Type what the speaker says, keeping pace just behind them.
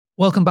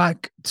Welcome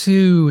back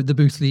to the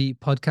Boothly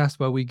podcast,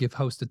 where we give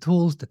hosts the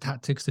tools, the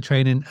tactics, the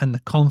training, and the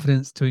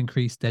confidence to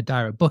increase their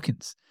direct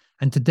bookings.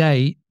 And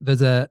today,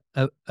 there's a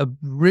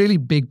really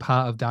big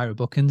part of direct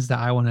bookings that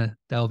I want to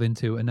delve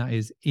into, and that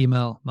is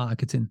email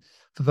marketing.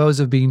 For those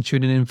who have been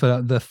tuning in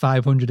for the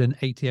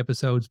 580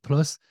 episodes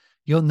plus,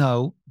 you'll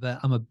know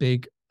that I'm a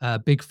big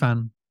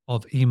fan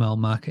of email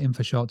marketing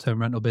for short-term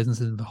rental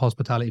businesses and for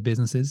hospitality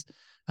businesses.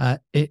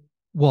 It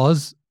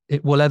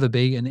will ever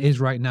be, and is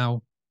right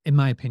now, in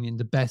my opinion,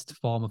 the best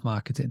form of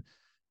marketing.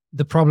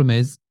 The problem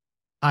is,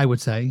 I would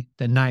say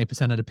that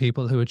 90% of the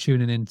people who are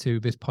tuning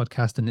into this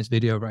podcast and this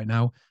video right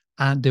now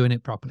aren't doing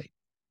it properly.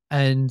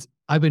 And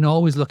I've been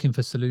always looking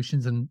for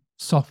solutions and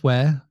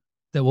software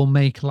that will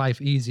make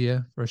life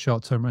easier for a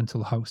short-term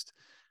rental host.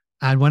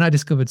 And when I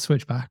discovered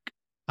Switchback,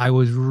 I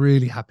was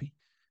really happy.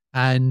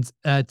 And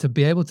to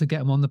be able to get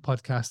them on the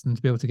podcast and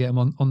to be able to get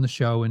them on the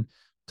show and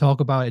talk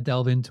about it,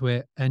 delve into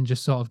it, and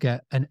just sort of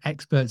get an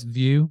expert's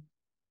view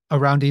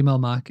around email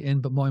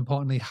marketing, but more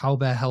importantly, how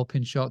they're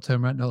helping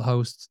short-term rental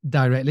hosts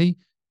directly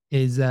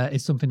is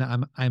something that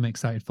I'm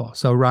excited for.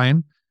 So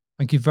Ryan,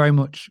 thank you very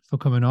much for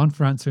coming on,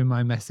 for answering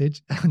my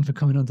message, and for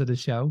coming onto the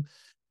show.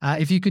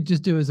 If you could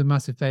just do us a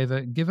massive favor,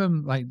 give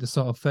them like the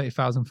sort of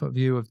 30,000 foot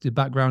view of the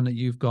background that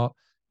you've got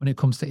when it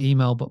comes to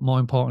email, but more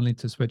importantly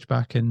to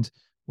Switchback and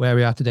where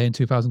we are today in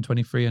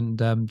 2023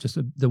 and just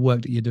the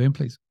work that you're doing,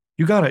 please.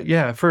 You got it.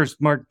 Yeah.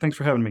 First, Mark, thanks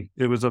for having me.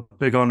 It was a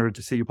big honor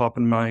to see you pop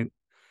in my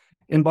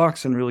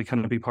inbox and really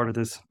kind of be part of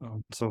this.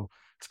 So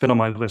it's been on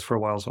my list for a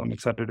while, so I'm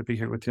excited to be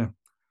here with you.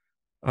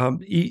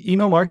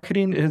 Email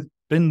marketing has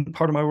been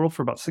part of my world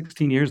for about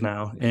 16 years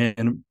now.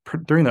 And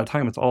during that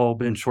time, it's all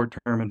been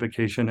short-term and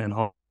vacation and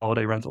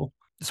holiday rental.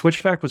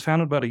 Switchback was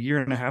founded about a year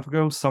and a half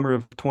ago, summer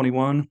of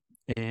 21.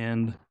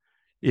 And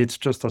it's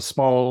just a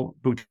small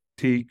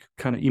boutique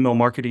kind of email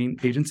marketing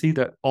agency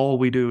that all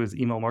we do is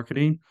email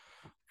marketing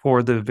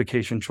for the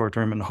vacation,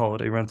 short-term, and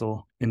holiday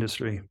rental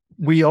industry.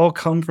 We all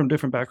come from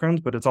different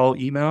backgrounds, but it's all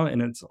email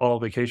and it's all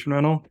vacation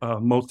rental.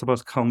 Most of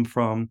us come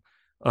from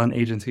an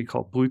agency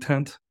called Blue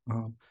Tent.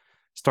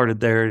 Started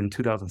there in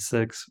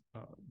 2006,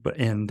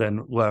 and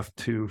then left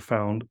to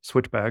found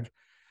Switchback.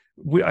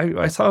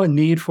 I saw a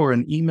need for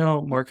an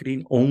email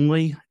marketing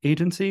only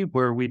agency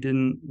where we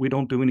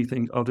don't do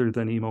anything other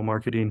than email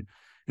marketing,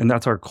 and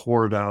that's our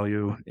core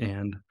value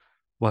and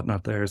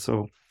whatnot there.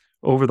 So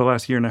over the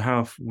last year and a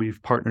half,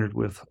 we've partnered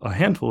with a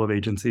handful of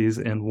agencies,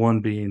 and one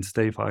being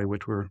StayFi,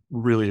 which we're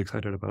really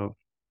excited about.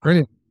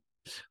 Brilliant.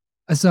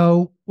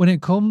 So when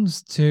it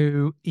comes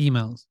to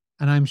emails,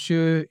 and I'm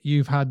sure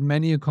you've had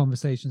many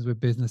conversations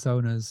with business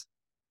owners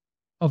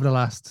over the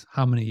last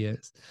how many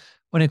years?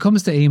 When it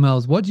comes to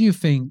emails, what do you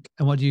think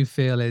and what do you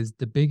feel is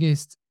the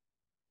biggest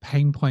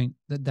pain point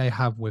that they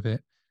have with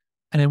it?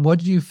 And then what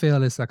do you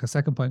feel is, like a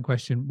second point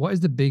question, what is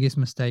the biggest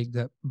mistake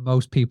that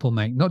most people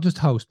make, not just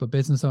hosts, but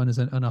business owners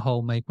and a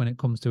whole make when it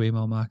comes to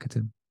email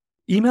marketing?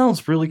 Email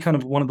is really kind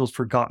of one of those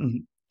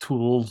forgotten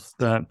tools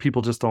that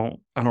people just don't,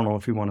 I don't know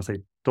if you want to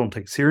say don't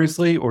take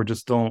seriously or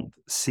just don't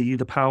see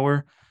the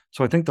power.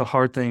 So I think the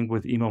hard thing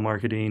with email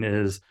marketing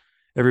is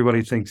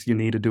everybody thinks you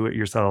need to do it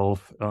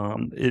yourself.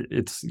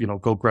 It's,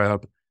 go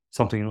grab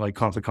something like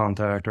Constant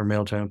Contact or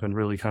MailChimp and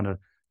really kind of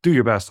do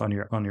your best on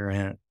your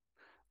end.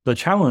 The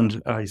challenge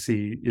I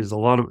see is a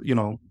lot of,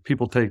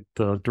 people take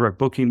the direct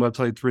booking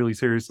websites really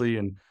seriously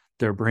and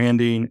their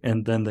branding,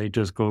 and then they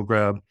just go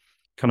grab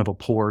kind of a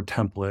poor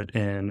template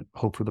and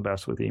hope for the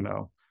best with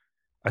email.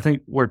 I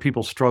think where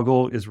people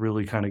struggle is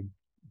really kind of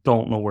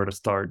don't know where to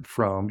start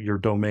from your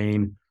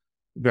domain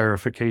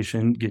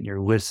verification, getting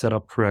your list set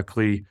up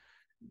correctly,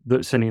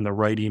 sending the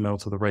right email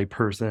to the right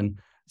person.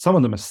 Some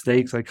of the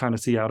mistakes I kind of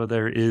see out of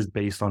there is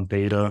based on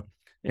data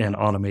and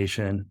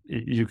automation.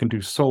 You can do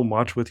so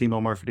much with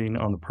email marketing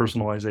on the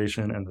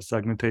personalization and the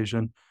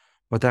segmentation,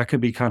 but that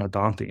can be kind of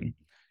daunting.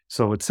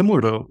 So it's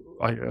similar to,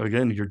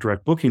 again, your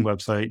direct booking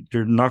website.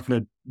 You're not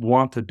going to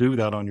want to do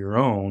that on your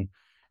own.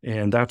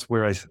 And that's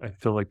where I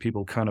feel like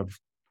people kind of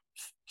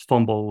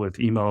fumble with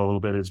email a little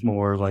bit. Is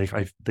more like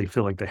they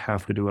feel like they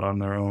have to do it on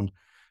their own.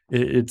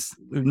 It's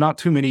not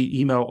too many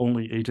email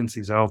only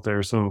agencies out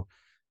there. So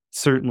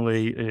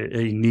certainly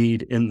a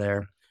need in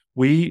there.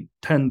 We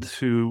tend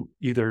to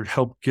either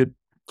help get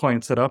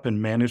clients set up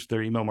and manage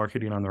their email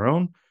marketing on their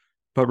own.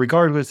 But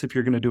regardless, if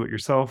you're going to do it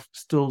yourself,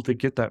 still to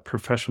get that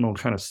professional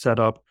kind of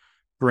setup,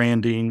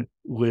 branding,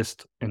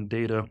 list, and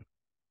data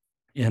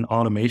and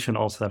automation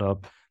all set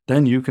up,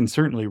 then you can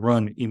certainly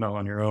run email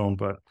on your own.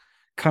 But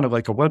kind of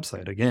like a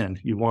website, again,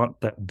 you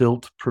want that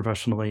built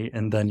professionally,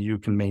 and then you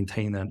can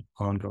maintain that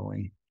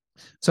ongoing.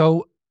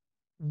 So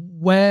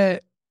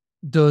where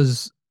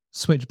does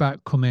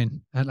Switchback come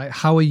in, and like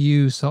how are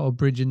you sort of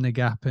bridging the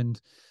gap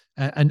and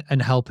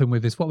helping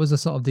with this? What was the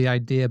sort of the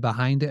idea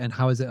behind it, and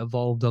how has it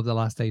evolved over the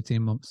last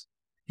 18 months?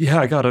 Yeah,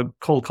 I got a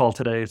cold call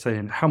today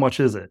saying, how much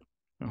is it?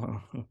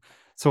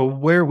 So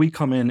where we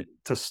come in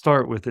to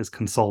start with is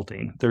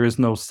consulting. There is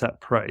no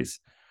set price.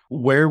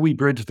 Where we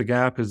bridge the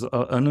gap is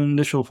an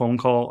initial phone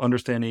call,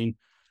 understanding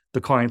the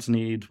client's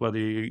needs, whether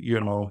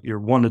you're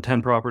 1 to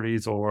 10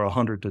 properties or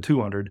 100 to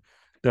 200.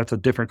 That's a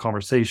different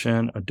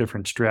conversation, a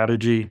different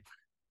strategy.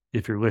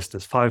 If your list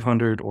is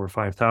 500 or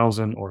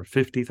 5,000 or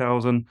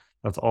 50,000,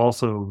 that's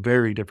also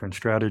very different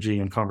strategy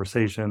and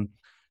conversation.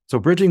 So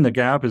bridging the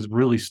gap is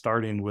really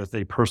starting with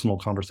a personal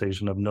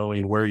conversation of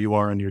knowing where you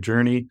are in your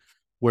journey,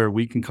 where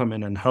we can come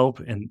in and help,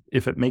 and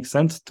if it makes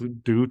sense to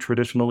do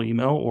traditional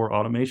email or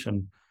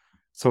automation.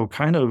 So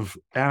kind of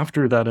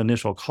after that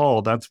initial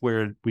call, that's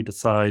where we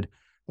decide,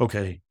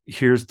 okay,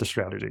 here's the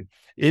strategy.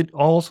 It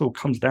also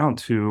comes down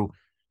to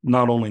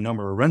not only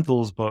number of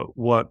rentals, but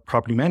what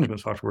property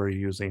management software are you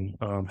using?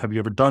 Have you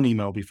ever done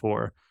email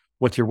before?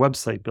 What's your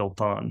website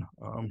built on?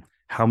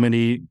 How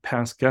many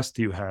past guests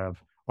do you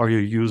have? Are you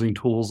using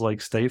tools like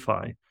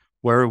StayFi?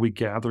 Where are we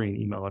gathering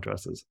email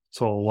addresses?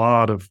 So a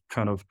lot of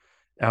kind of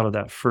out of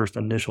that first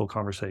initial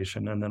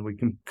conversation, and then we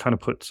can kind of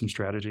put some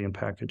strategy and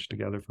package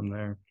together from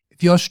there.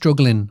 If you're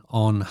struggling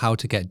on how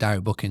to get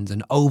direct bookings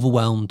and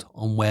overwhelmed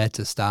on where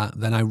to start,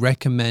 then I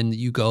recommend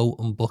you go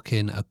and book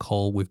in a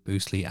call with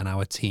Boostly and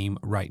our team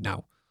right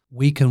now.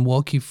 We can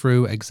walk you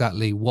through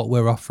exactly what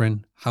we're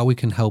offering, how we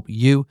can help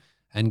you,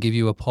 and give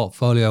you a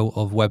portfolio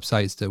of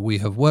websites that we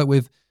have worked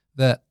with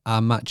that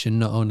are matching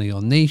not only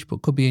your niche,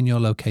 but could be in your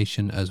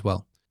location as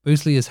well.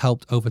 Boostly has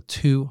helped over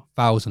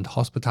 2,000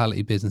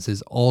 hospitality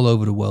businesses all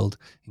over the world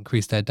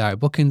increase their direct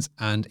bookings.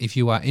 And if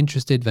you are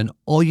interested, then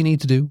all you need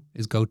to do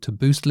is go to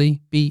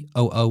Boostly,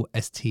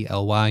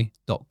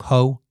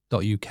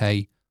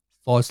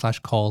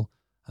 boostly.co.uk/call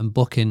and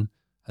book in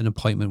an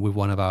appointment with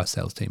one of our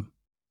sales team.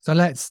 So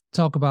let's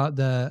talk about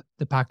the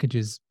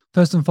packages.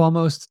 First and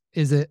foremost,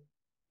 is it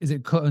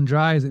cut and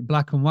dry? Is it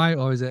black and white,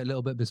 or is it a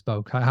little bit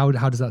bespoke? How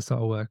does that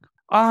sort of work?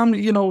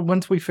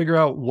 Once we figure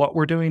out what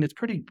we're doing, it's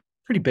pretty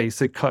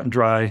basic, cut and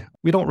dry.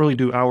 We don't really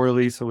do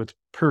hourly, so it's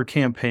per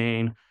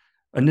campaign.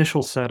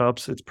 Initial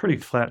setups, it's pretty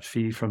flat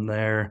fee from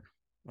there.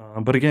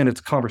 But again,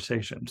 it's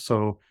conversation.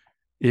 So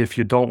if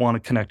you don't want to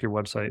connect your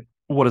website,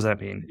 what does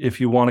that mean? If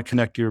you want to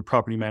connect your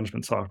property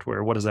management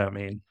software, what does that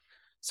mean?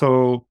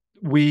 So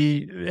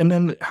and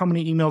then how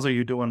many emails are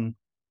you doing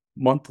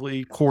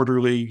monthly,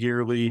 quarterly,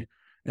 yearly?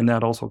 And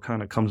that also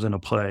kind of comes into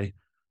play.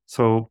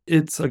 So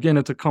it's a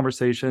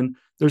conversation.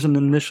 There's an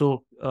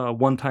initial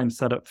one-time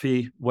setup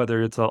fee,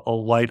 whether it's a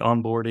light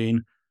onboarding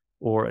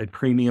or a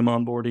premium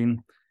onboarding.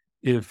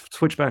 If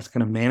Switchback's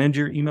going to manage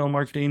your email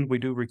marketing, we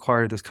do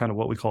require this kind of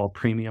what we call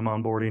premium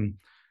onboarding.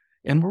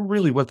 And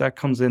what that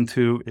comes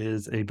into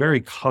is a very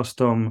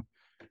custom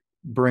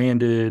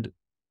branded,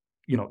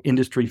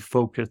 industry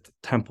focused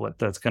template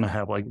that's going to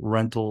have like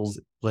rentals,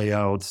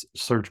 layouts,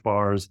 search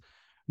bars,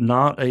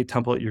 not a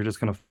template you're just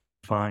going to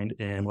find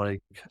in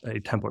like a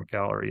template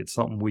gallery. It's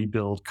something we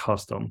build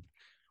custom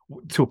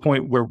to a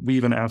point where we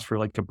even ask for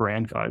like a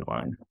brand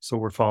guideline. So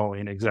we're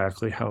following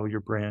exactly how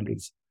your brand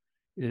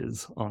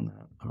is on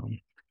that.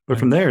 But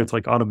from there, it's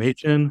like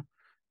automation,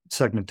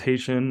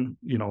 segmentation,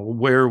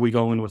 where are we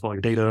going with all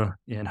your data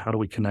and how do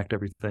we connect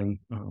everything?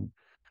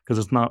 Because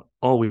it's not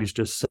always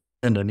just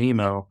send an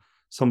email.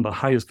 Some of the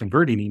highest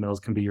converting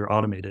emails can be your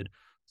automated.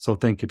 So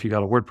think if you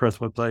got a WordPress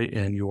website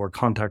and your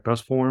contact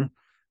us form,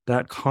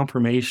 that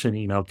confirmation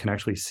email can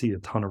actually see a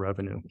ton of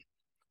revenue.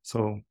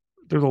 So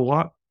there's a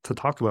lot to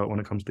talk about when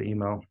it comes to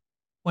email.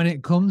 When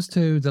it comes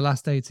to the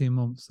last 18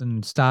 months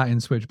and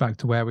starting Switchback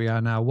to where we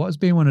are now, what's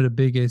been one of the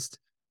biggest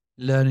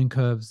learning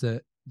curves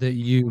that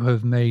you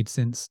have made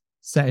since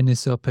setting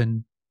this up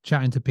and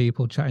chatting to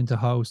people, chatting to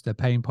hosts, their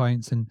pain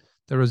points and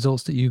the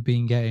results that you've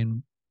been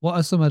getting? What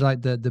are some of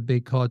like the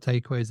big core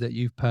takeaways that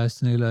you've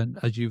personally learned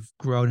as you've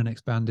grown and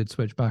expanded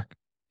Switchback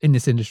in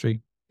this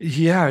industry?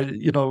 Yeah,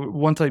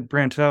 once I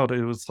branched out,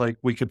 it was like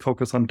we could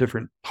focus on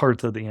different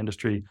parts of the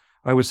industry.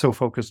 I was so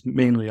focused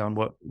mainly on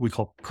what we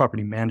call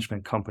property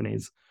management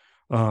companies.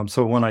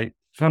 So when I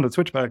founded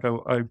Switchback,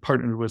 I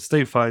partnered with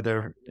StayFi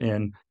there,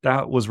 and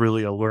that was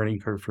really a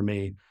learning curve for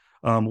me,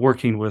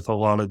 working with a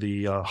lot of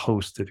the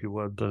hosts, if you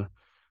would,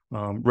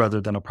 rather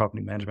than a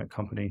property management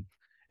company.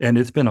 And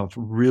it's been a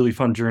really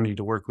fun journey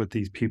to work with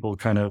these people,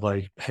 kind of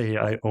like, hey,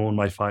 I own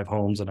my 5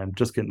 homes and I'm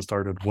just getting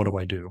started. What do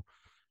I do?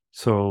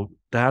 So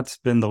that's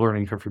been the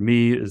learning curve for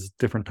me, is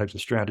different types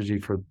of strategy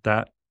for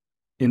that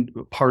in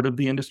part of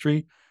the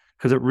industry,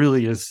 because it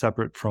really is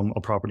separate from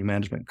a property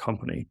management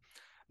company.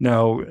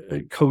 Now,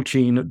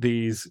 coaching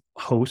these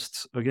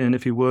hosts, again,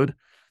 if you would,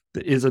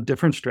 is a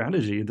different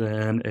strategy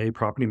than a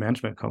property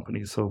management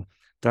company. So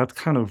that's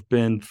kind of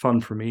been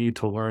fun for me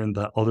to learn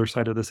the other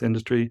side of this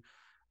industry.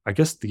 I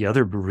guess the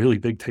other really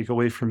big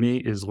takeaway for me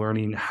is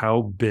learning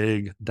how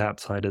big that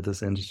side of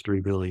this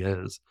industry really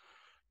is.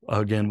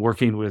 Again,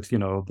 working with,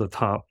 the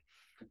top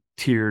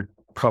tier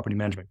property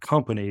management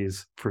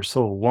companies for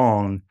so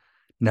long,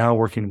 now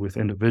working with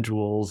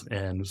individuals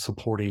and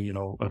supporting, a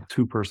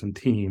 2-person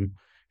team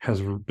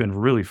has been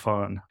really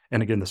fun.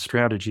 And again, the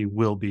strategy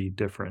will be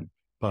different,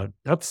 but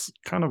that's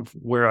kind of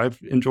where I've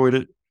enjoyed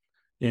it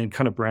and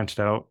kind of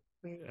branched out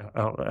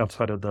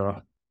outside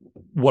of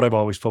what I've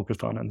always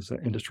focused on in this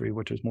industry,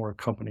 which is more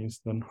companies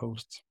than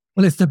hosts.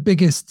 Well, it's the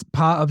biggest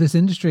part of this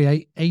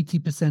industry.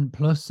 80%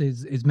 plus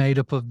is made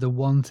up of the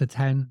 1 to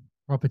 10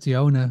 property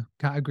owner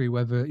category,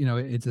 whether,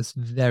 it's a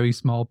very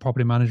small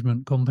property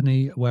management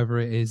company, whether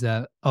it is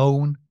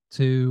own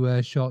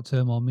to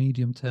short-term or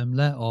medium-term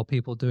let, or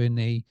people doing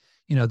the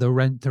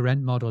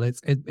rent-to-rent model.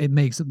 It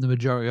makes up the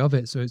majority of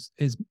it. So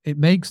it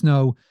makes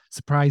no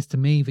surprise to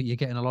me that you're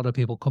getting a lot of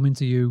people coming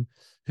to you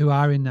who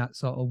are in that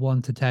sort of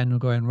 1 to 10 and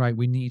going, right,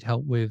 we need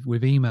help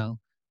with email.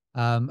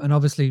 And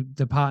obviously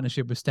the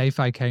partnership with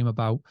StayFi came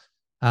about,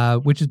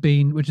 which has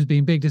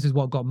been big. This is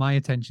what got my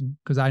attention,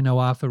 because I know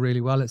Arthur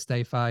really well at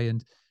StayFi,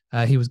 and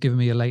he was giving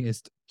me a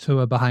latest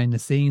tour behind the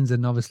scenes,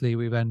 and obviously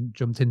we then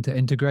jumped into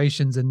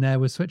integrations, and there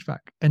was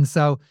Switchback. And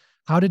so,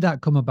 how did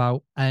that come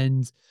about,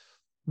 and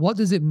what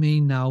does it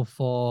mean now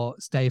for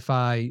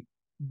StayFi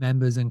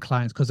members and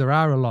clients? Because there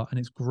are a lot, and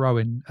it's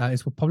growing.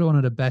 It's probably one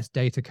of the best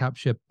data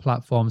capture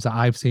platforms that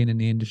I've seen in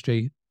the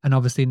industry, and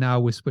obviously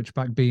now with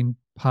Switchback being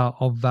part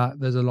of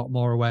that, there's a lot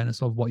more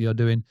awareness of what you're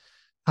doing.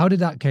 How did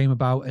that came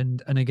about?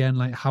 And again,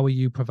 like, how are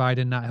you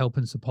providing that help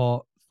and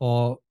support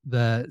for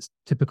the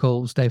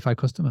typical StayFi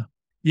customer?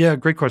 Yeah,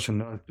 great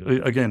question.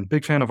 Again,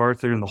 big fan of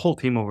Arthur and the whole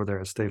team over there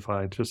at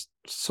StayFi. Just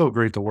so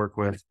great to work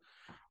with.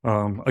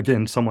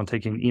 Again, someone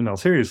taking email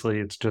seriously,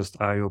 it's just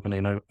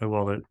eye-opening. I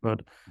love it.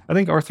 But I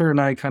think Arthur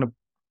and I kind of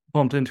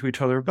bumped into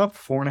each other about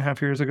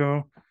 4.5 years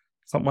ago,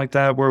 something like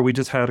that, where we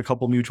just had a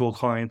couple mutual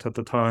clients at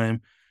the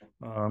time.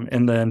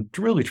 And then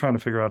really trying to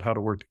figure out how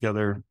to work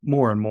together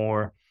more and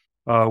more.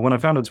 When I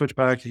founded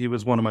Switchback, he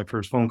was one of my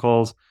first phone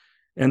calls.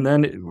 And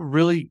then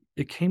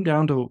it came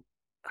down to,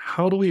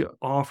 how do we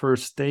offer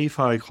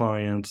StayFi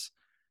clients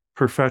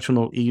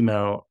professional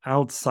email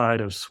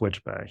outside of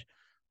Switchback?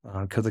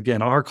 Because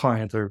again, our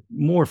clients are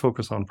more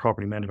focused on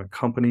property management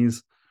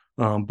companies,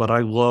 but I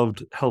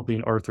loved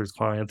helping Arthur's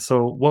clients.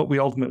 So what we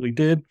ultimately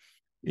did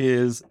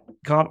is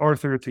got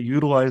Arthur to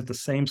utilize the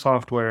same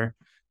software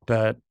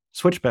that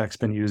Switchback's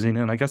been using.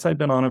 And I guess I've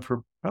been on it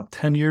for about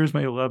 10 years,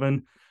 maybe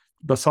 11.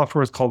 The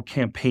software is called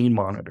Campaign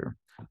Monitor.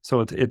 So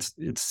it's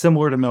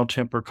similar to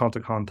MailChimp or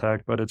Constant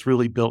Contact, but it's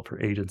really built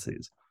for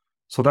agencies.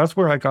 So that's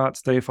where I got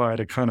StayFi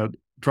to kind of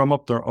drum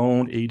up their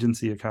own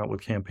agency account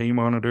with Campaign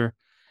Monitor,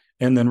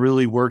 and then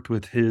really worked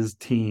with his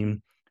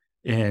team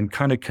and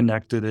kind of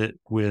connected it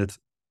with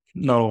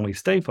not only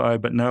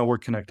StayFi, but now we're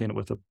connecting it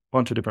with a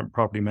bunch of different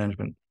property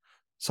management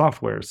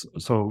softwares.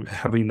 So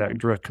having that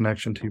direct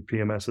connection to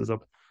PMS is a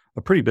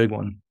pretty big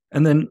one.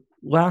 And then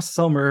last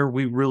summer,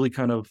 we really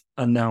kind of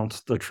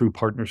announced the true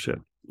partnership,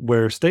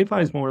 where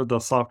StayFi is more of the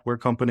software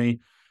company,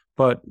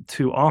 but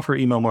to offer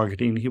email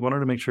marketing, he wanted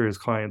to make sure his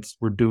clients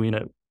were doing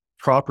it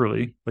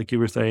properly, like you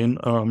were saying,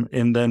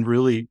 and then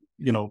really,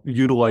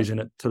 utilizing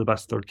it to the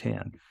best they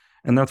can.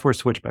 And that's where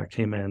Switchback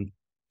came in.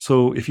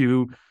 So if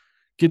you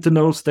get to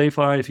know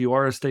StayFi, if you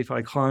are a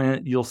StayFi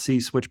client, you'll see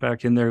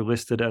Switchback in there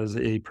listed as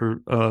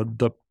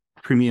the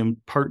premium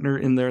partner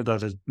in there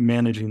that is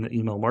managing the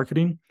email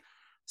marketing.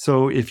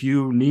 So if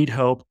you need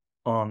help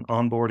on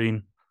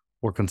onboarding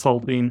or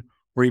consulting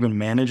or even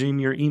managing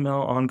your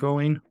email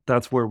ongoing,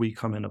 that's where we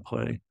come into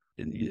play.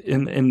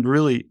 And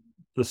really,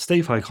 the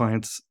StayFi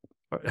clients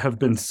have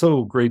been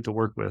so great to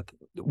work with.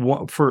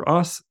 For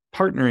us,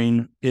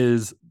 partnering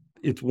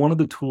it's one of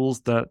the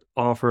tools that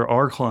offer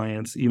our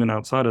clients, even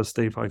outside of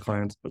StayFi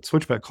clients, but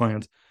Switchback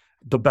clients,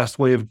 the best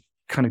way of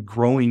kind of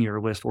growing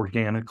your list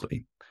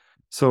organically.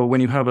 So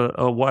when you have a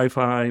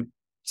Wi-Fi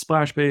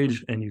splash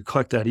page and you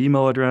collect that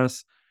email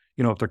address,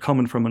 if they're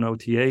coming from an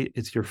OTA,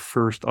 it's your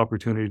first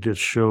opportunity to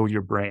show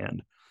your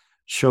brand,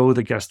 show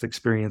the guest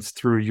experience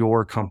through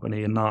your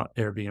company and not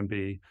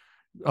Airbnb.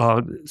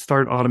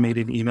 Start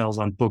automating emails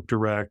on Book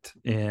Direct,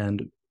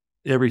 and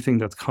everything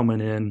that's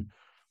coming in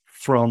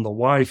from the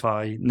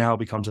Wi-Fi now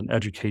becomes an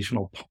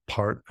educational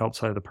part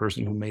outside of the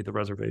person who made the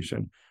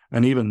reservation.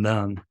 And even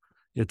then,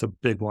 it's a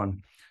big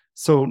one.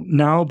 So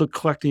now the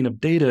collecting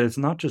of data is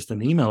not just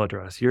an email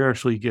address. You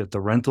actually get the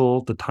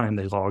rental, the time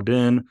they logged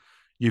in.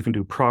 You can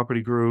do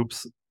property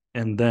groups.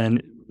 And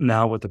then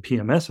now with the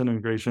PMS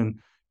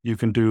integration, you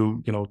can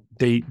do,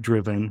 date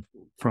driven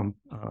from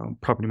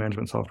property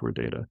management software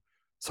data.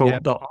 So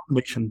the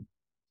automation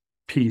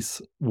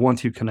piece,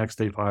 once you connect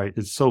StayFi,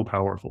 is so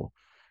powerful.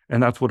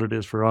 And that's what it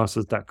is for us,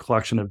 is that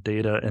collection of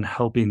data and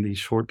helping these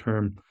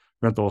short-term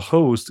rental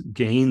hosts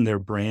gain their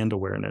brand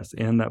awareness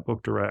and that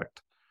Book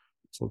Direct.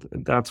 So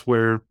that's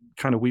where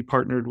kind of we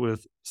partnered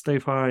with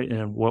StayFi,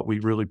 and what we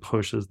really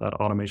push is that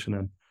automation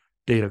and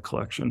data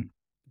collection.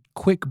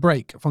 Quick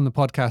break from the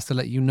podcast to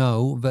let you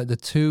know that the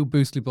two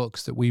Boostly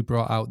books that we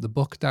brought out, the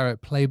Book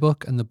Direct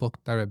Playbook and the Book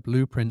Direct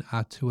Blueprint,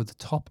 are two of the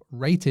top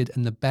rated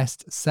and the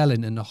best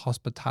selling in the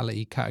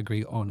hospitality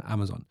category on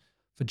Amazon.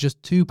 For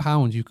just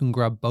 £2, you can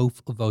grab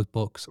both of those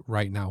books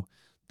right now.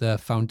 The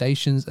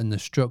foundations and the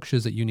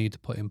structures that you need to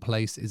put in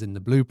place is in the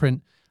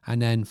Blueprint.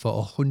 And then for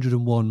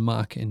 101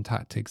 marketing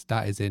tactics,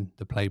 that is in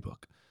the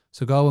Playbook.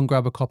 So go and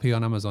grab a copy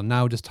on Amazon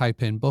now. Just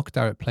type in Book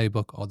Direct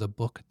Playbook or the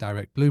Book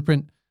Direct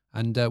Blueprint,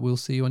 and we'll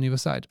see you on the other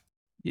side.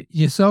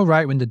 You're so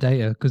right with the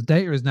data, because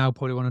data is now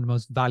probably one of the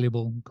most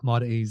valuable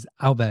commodities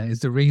out there. Is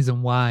the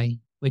reason why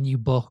when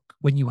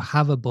you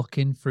have a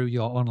booking through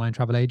your online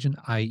travel agent,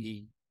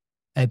 i.e.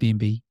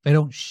 Airbnb, they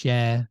don't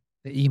share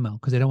the email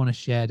because they don't want to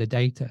share the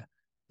data.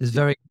 There's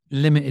very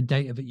limited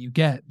data that you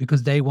get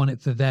because they want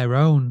it for their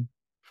own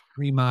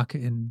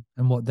remarketing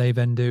and what they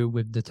then do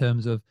with the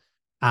terms of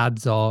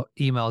ads or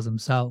emails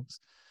themselves.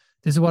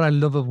 This is what I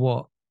love of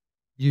what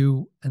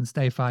you and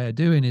StayFi are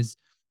doing is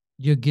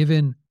you're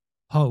giving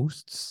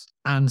hosts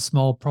and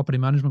small property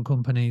management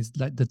companies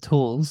like the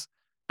tools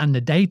and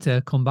the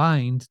data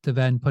combined to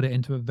then put it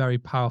into a very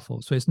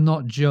powerful. So it's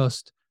not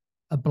just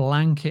a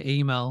blanket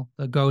email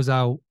that goes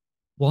out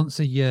once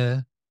a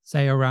year,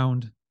 say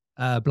around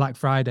Black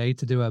Friday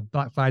to do a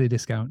Black Friday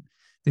discount.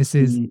 This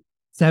is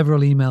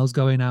several emails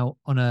going out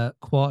on a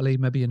quarterly,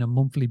 maybe in a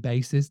monthly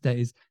basis that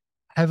is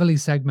heavily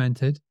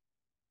segmented,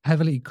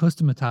 heavily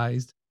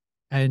customized,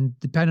 and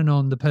depending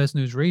on the person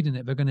who's reading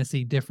it, they're going to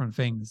see different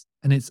things.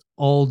 And it's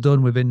all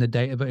done within the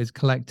data that is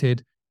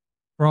collected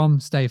from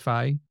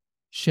StayFi,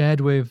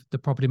 shared with the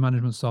property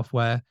management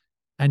software,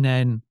 and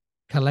then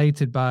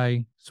collated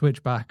by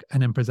Switchback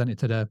and then presented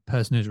to the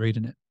person who's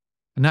reading it.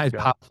 And that is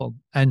powerful.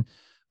 And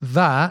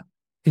that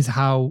is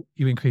how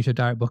you increase your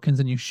direct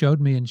bookings. And you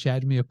showed me and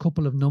shared me a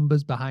couple of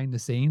numbers behind the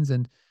scenes,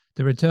 and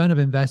the return of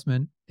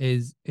investment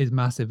is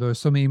massive. There are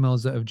some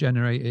emails that have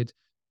generated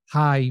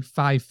high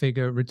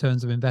 5-figure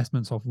returns of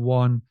investments off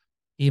one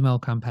email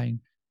campaign.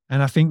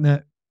 And I think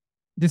that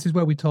this is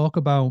where we talk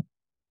about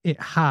it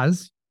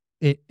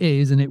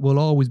is, and it will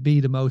always be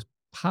the most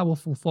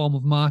powerful form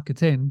of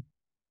marketing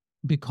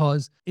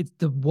because it's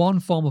the one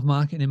form of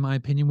marketing, in my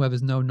opinion, where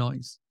there's no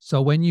noise.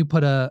 So when you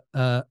put a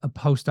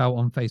post out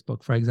on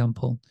Facebook, for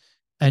example,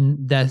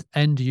 and the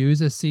end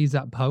user sees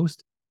that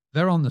post,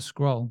 they're on the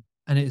scroll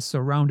and it's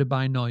surrounded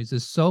by noise.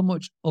 There's so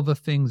much other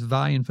things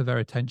vying for their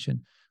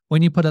attention.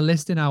 When you put a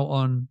listing out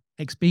on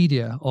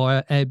Expedia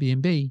or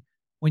Airbnb,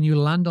 when you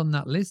land on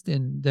that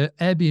listing, the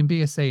Airbnb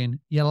is saying,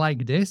 you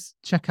like this,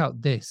 check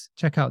out this,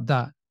 check out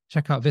that,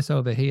 check out this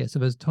over here. So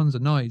there's tons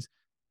of noise.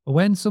 But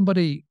when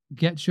somebody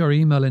gets your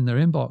email in their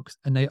inbox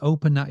and they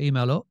open that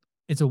email up,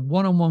 it's a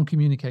one-on-one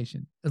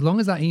communication. As long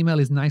as that email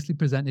is nicely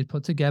presented,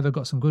 put together,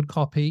 got some good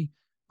copy,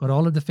 got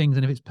all of the things,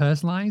 and if it's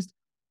personalized,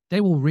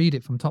 they will read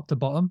it from top to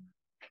bottom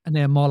and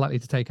they are more likely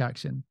to take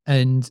action.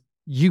 And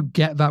you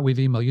get that with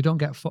email. You don't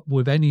get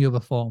with any other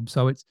form.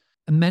 So it's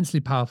immensely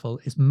powerful.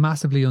 It's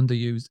massively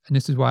underused. And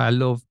this is why I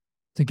love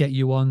to get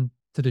you on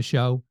to the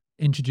show,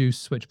 introduce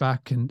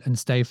Switchback and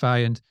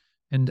StayFi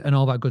and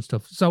all that good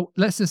stuff. So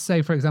let's just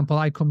say, for example,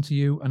 I come to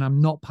you and I'm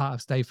not part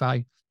of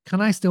StayFi. Can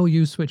I still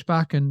use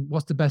Switchback? And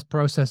what's the best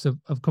process of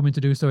coming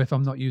to do so if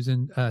I'm not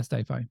using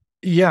StayFi?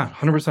 Yeah,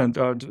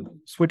 100%.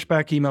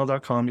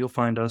 Switchbackemail.com, you'll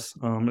find us.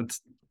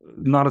 It's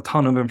not a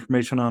ton of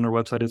information on our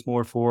website. It's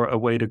more for a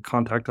way to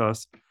contact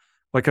us.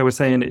 Like I was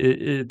saying,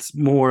 it's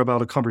more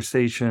about a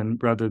conversation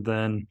rather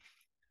than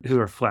who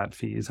are flat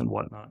fees and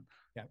whatnot.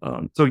 Yeah.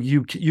 So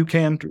you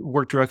can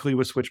work directly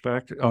with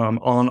Switchback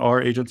on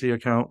our agency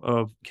account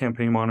of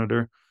Campaign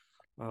Monitor.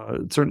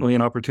 Certainly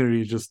an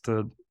opportunity just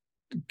to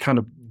kind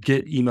of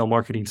get email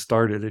marketing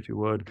started, if you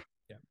would.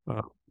 Yeah.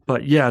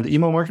 But yeah, the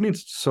email marketing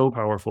is so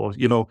powerful.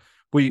 You know,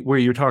 where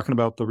you're talking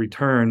about the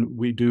return,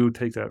 we do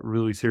take that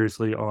really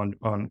seriously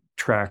on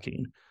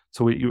tracking.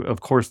 So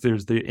of course,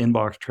 there's the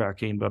inbox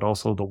tracking, but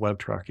also the web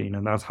tracking,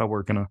 and that's how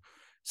we're going to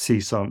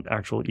see some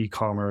actual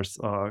e-commerce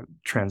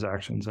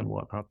transactions and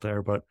whatnot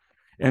there.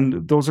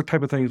 And those are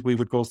type of things we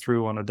would go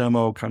through on a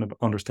demo, kind of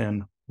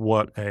understand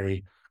what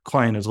a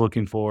client is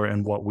looking for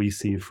and what we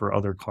see for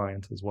other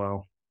clients as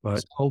well.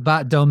 But so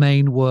that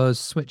domain was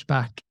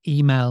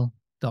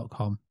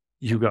switchbackemail.com.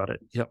 You got it.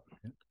 Yep.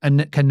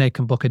 And they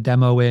can book a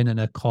demo in and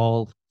a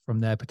call from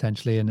there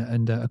potentially,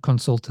 and a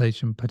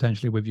consultation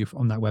potentially with you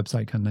on that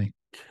website, can they?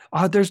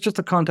 There's just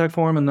a contact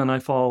form, and then I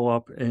follow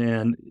up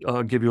and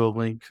give you a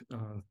link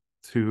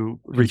to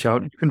reach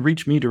out. You can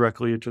reach me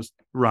directly at just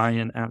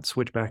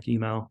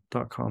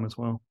ryan@switchbackemail.com as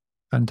well.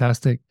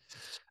 Fantastic.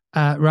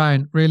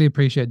 Ryan, really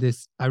appreciate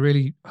this. I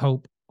really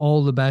hope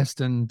all the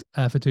best and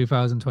for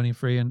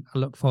 2023, and I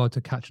look forward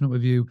to catching up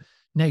with you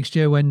next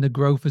year when the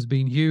growth has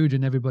been huge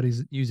and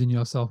everybody's using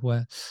your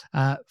software.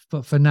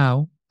 But for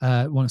now,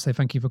 I want to say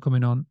thank you for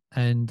coming on.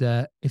 And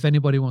if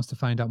anybody wants to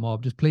find out more,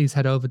 just please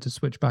head over to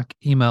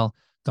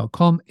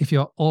switchbackemail.com. If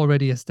you're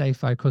already a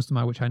StayFi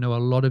customer, which I know a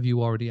lot of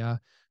you already are,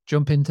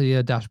 jump into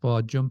your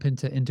dashboard, jump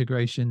into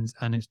integrations,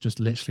 and it's just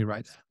literally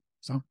right there.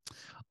 So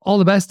all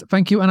the best.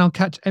 Thank you. And I'll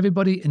catch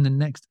everybody in the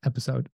next episode.